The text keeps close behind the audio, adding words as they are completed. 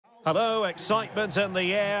Hello, excitement in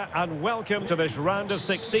the air and welcome to this round of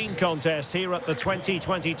 16 contest here at the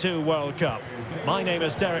 2022 World Cup. My name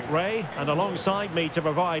is Derek Ray and alongside me to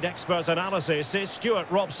provide expert analysis is Stuart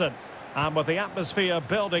Robson. And with the atmosphere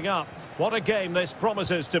building up, what a game this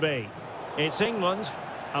promises to be. It's England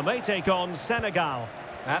and they take on Senegal.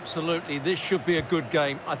 Absolutely, this should be a good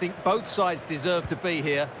game. I think both sides deserve to be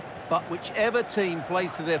here, but whichever team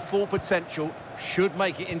plays to their full potential should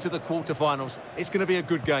make it into the quarterfinals. It's going to be a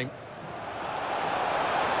good game.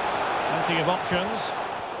 Plenty of options,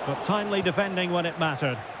 but timely defending when it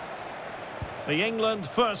mattered. The England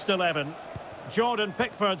first 11. Jordan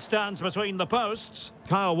Pickford stands between the posts.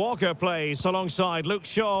 Kyle Walker plays alongside Luke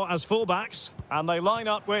Shaw as fullbacks. And they line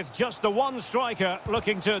up with just the one striker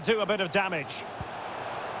looking to do a bit of damage.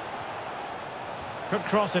 Could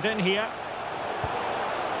cross it in here.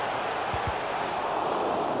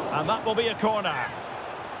 And that will be a corner.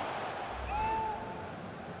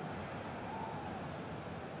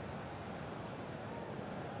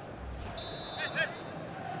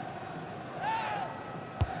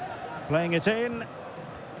 Playing it in.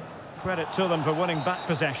 Credit to them for winning back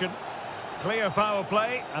possession. Clear foul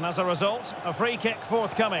play, and as a result, a free kick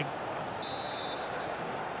forthcoming.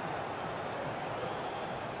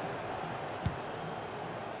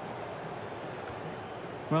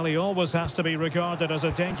 Well, he always has to be regarded as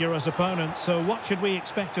a dangerous opponent, so what should we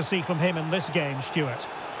expect to see from him in this game, Stuart?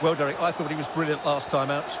 Well, Derek, I thought he was brilliant last time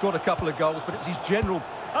out. Scored a couple of goals, but it's his general...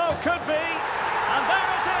 Oh, could be! And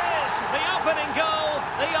there it is! The opening goal,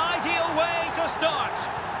 the ideal way to start.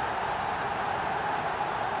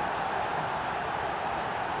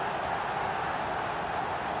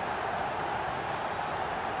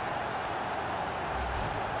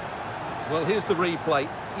 Well, here's the replay.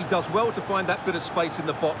 He does well to find that bit of space in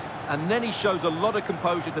the box, and then he shows a lot of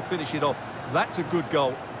composure to finish it off. That's a good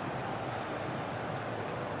goal.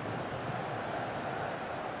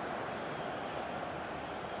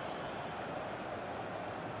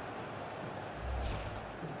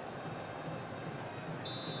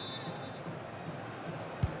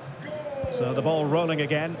 So the ball rolling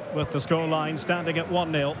again with the scoreline standing at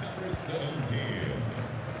 1-0.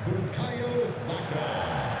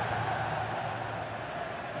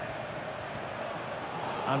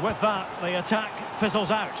 And with that, the attack fizzles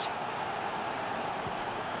out.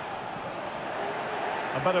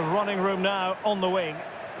 A bit of running room now on the wing.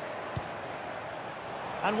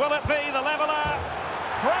 And will it be the leveller?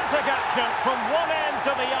 Frantic action from one end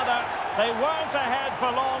to the other. They weren't ahead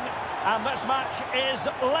for long, and this match is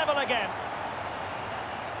level again.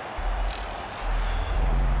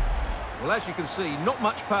 Well, as you can see, not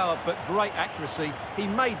much power, but great accuracy. He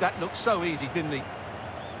made that look so easy, didn't he?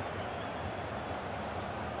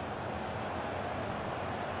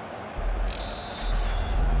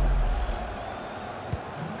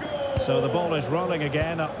 So the ball is rolling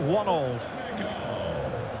again at 1-1.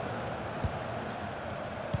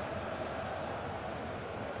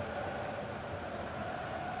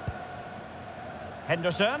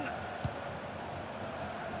 Henderson.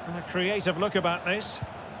 And a creative look about this.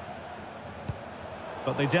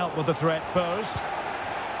 But they dealt with the threat posed.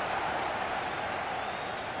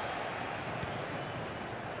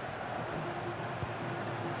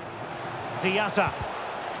 Diatta.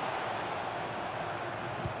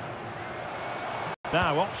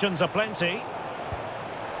 Now, options are plenty.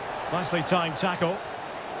 Nicely timed tackle.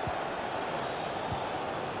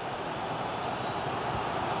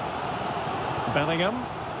 Bellingham.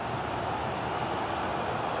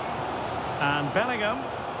 And Bellingham.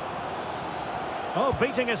 Oh,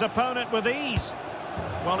 beating his opponent with ease.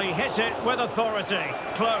 Well, he hit it with authority.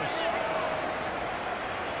 Close.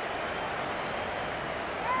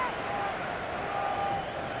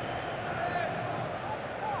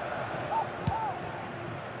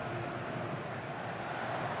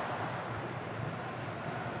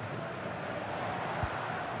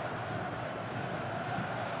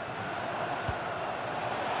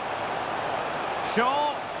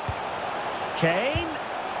 Shaw. Kane.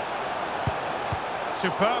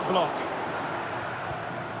 Superb block.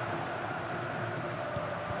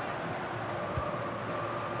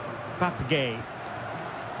 Papgay.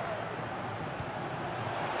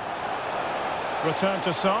 Return to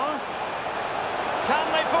Sarr.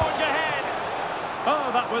 Can they forge ahead?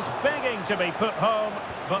 Oh, that was begging to be put home,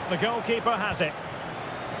 but the goalkeeper has it.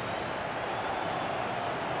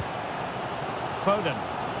 Foden.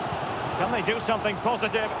 Can they do something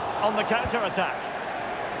positive on the counter-attack?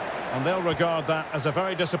 And they'll regard that as a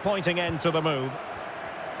very disappointing end to the move.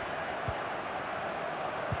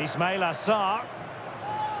 Ismail Assar.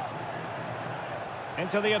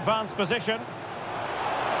 Into the advanced position.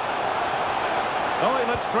 Oh, he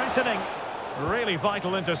looks threatening. Really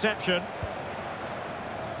vital interception.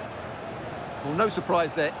 Well, no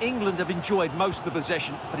surprise there. England have enjoyed most of the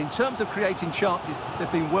possession, but in terms of creating chances,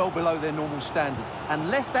 they've been well below their normal standards.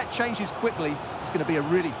 Unless that changes quickly, it's going to be a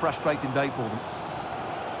really frustrating day for them.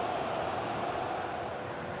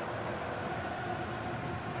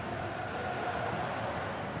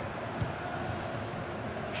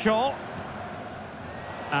 Shaw.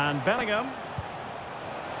 And Bellingham.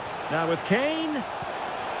 Now with Kane.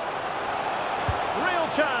 Real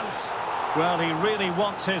chance. Well, he really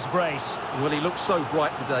wants his brace. Well, he looks so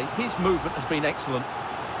bright today. His movement has been excellent.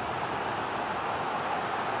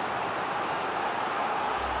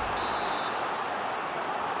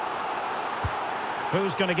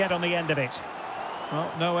 Who's going to get on the end of it? Well,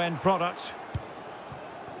 no end product.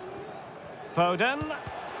 Foden.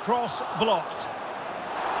 Cross blocked.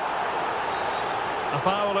 A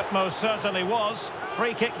foul it most certainly was.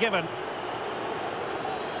 Free kick given.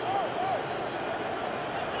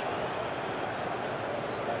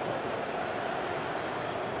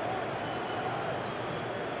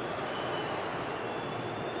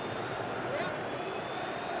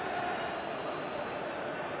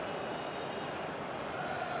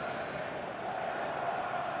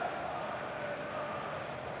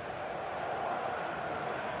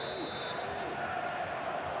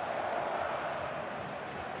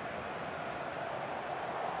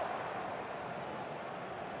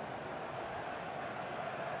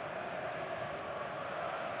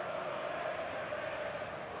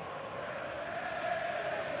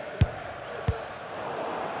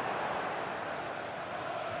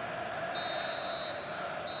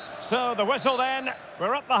 So the whistle then,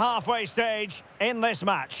 we're up the halfway stage in this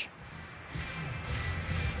match.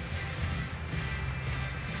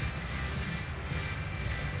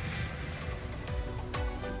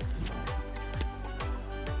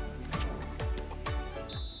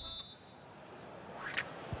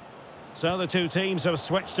 So the two teams have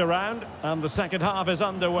switched around and the second half is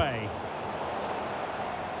underway.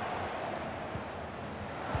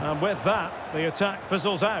 And with that, the attack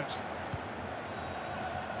fizzles out.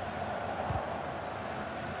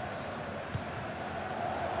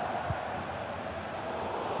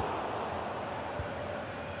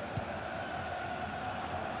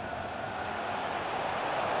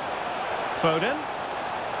 Foden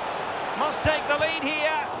must take the lead here.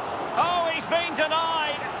 Oh, he's been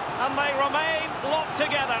denied, and they remain locked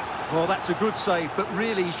together. Well, that's a good save, but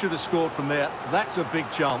really he should have scored from there. That's a big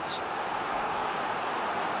chance.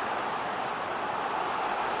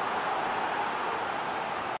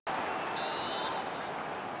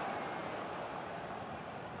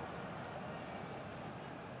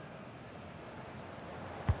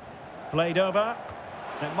 Played over.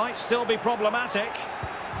 It might still be problematic.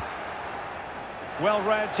 Well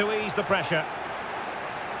read to ease the pressure.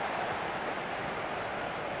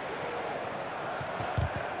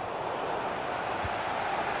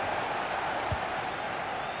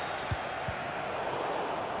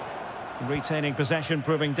 Retaining possession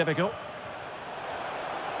proving difficult.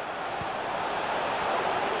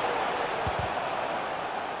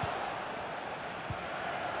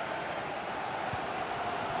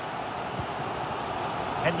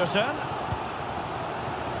 Henderson.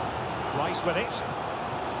 Rice with it.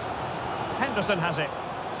 Henderson has it.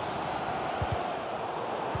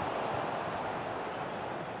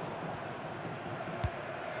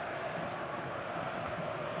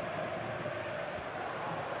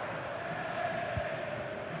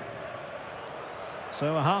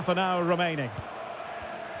 So a half an hour remaining.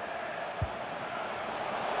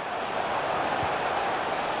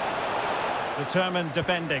 Determined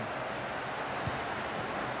defending.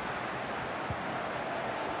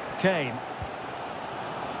 Kane.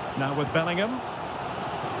 Now with Bellingham.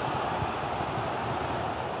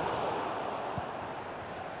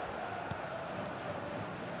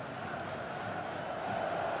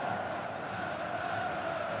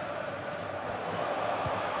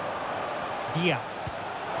 Dia.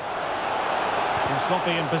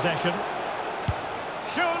 Sloppy in possession.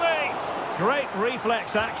 Surely! Great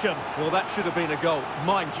reflex action. Well, that should have been a goal.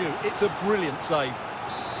 Mind you, it's a brilliant save.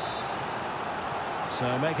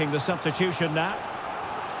 So making the substitution now.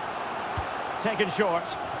 Taken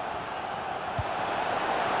short.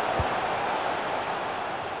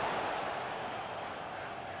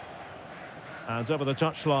 And over the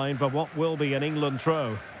touchline for what will be an England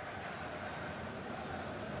throw.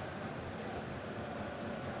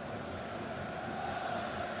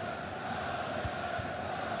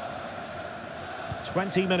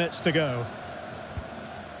 "20 minutes to go."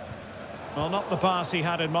 Well, not the pass he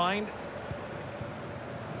had in mind.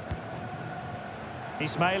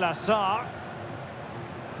 Ismail Assar.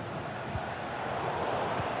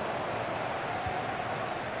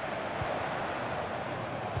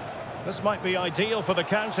 This might be ideal for the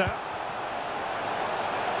counter.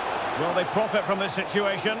 Will they profit from this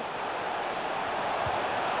situation?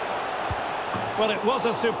 Well, it was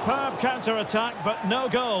a superb counter-attack, but no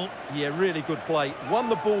goal. Yeah, really good play. Won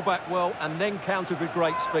the ball back well and then countered with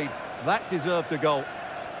great speed. That deserved a goal.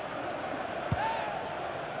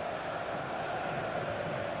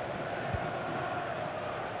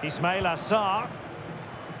 Ismail Assar.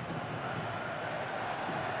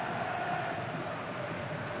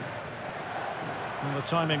 Well, the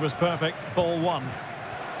timing was perfect. Ball one.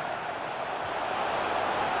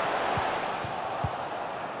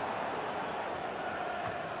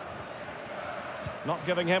 Not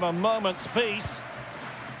giving him a moment's peace.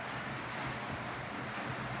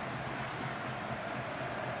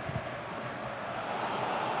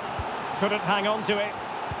 Couldn't hang on to it.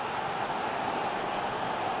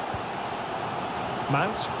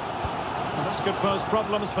 Mount. Well, this could pose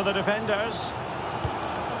problems for the defenders.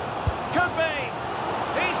 Could be.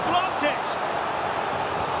 He's blocked it.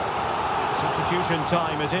 Substitution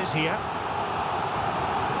time it is here.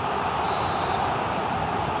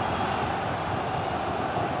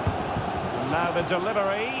 Now the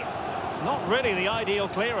delivery, not really the ideal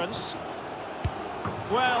clearance.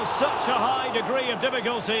 Well, such a high degree of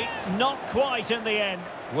difficulty, not quite in the end.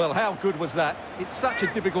 Well, how good was that? It's such a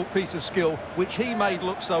difficult piece of skill, which he made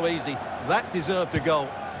look so easy. That deserved a goal.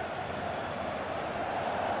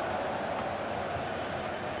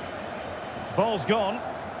 Ball's gone.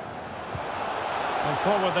 And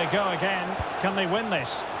forward they go again. Can they win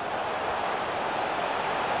this?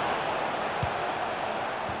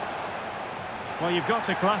 Well, you've got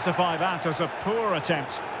to classify that as a poor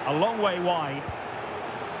attempt. A long way wide.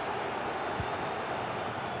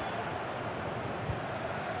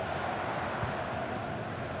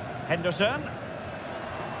 Henderson.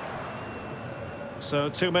 So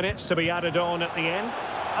 2 minutes to be added on at the end.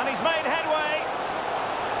 And he's made headway.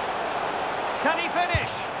 Can he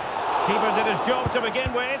finish? Keeper did his job to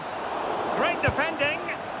begin with. Great defending.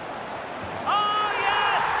 Oh,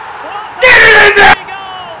 yes! What a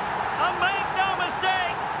goal! And make no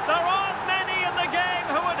mistake, there aren't many in the game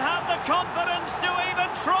who would have the confidence to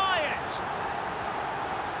even try it.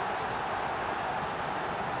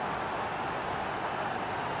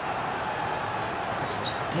 This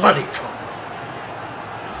was bloody tough.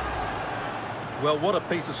 Well, what a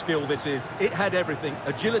piece of skill this is. It had everything.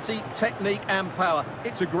 Agility, technique and power.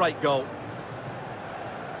 It's a great goal.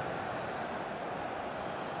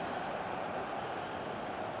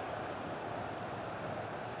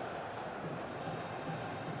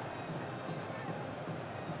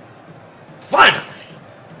 Finally!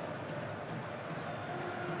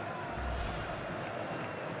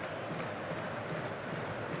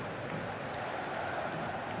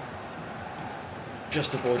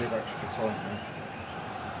 Just avoided extra time, man.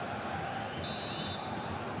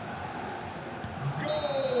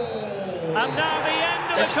 And now the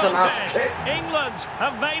end of That's the the last contest. kick. England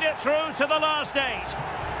have made it through to the last 8.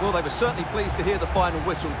 Well, they were certainly pleased to hear the final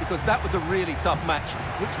whistle because that was a really tough match,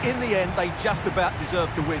 which in the end they just about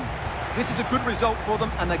deserved to win. This is a good result for them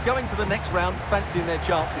and they're going to the next round fancying their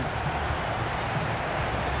chances.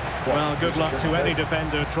 Well, good luck to any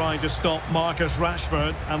defender trying to stop Marcus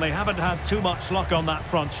Rashford, and they haven't had too much luck on that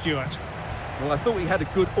front, Stuart. Well, I thought he had a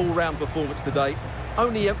good all-round performance today,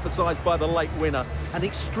 only emphasised by the late winner. An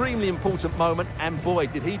extremely important moment, and boy,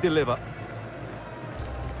 did he deliver.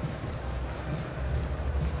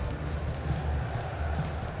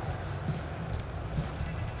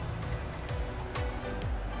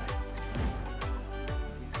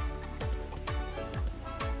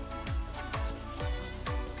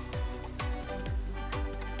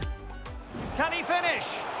 Can he finish?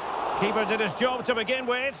 Keeper did his job to begin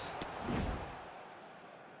with.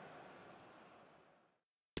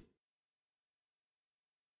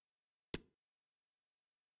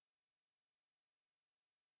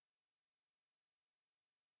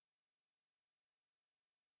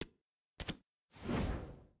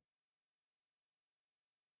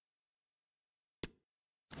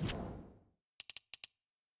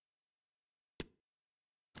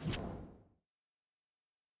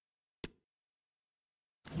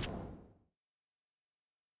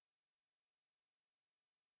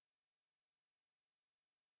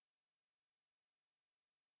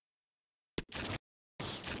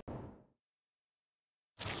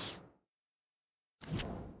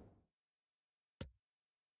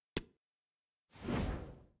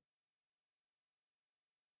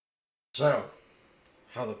 So,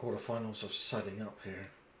 how the quarterfinals are setting up here.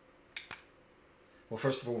 Well,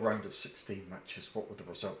 first of all, round of 16 matches, what were the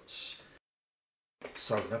results?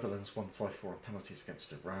 So, Netherlands won 5-4 on penalties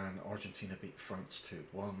against Iran. Argentina beat France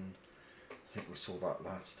 2-1. think we saw that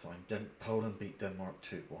last time. Poland beat Denmark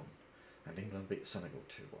 2-1 and England beat Senegal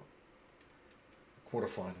 2-1. The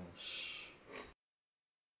quarterfinals.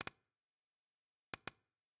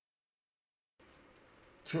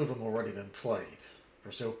 Two of them already been played.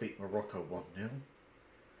 Brazil beat Morocco 1-0.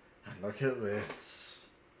 And look at this.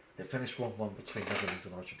 It finished 1-1 between Netherlands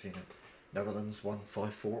and Argentina. Netherlands won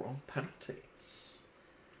 5-4 on penalties.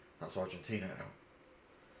 That's Argentina out.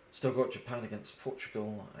 Still got Japan against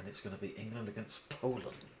Portugal, and it's going to be England against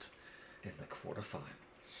Poland in the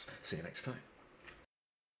quarterfinals. See you next time.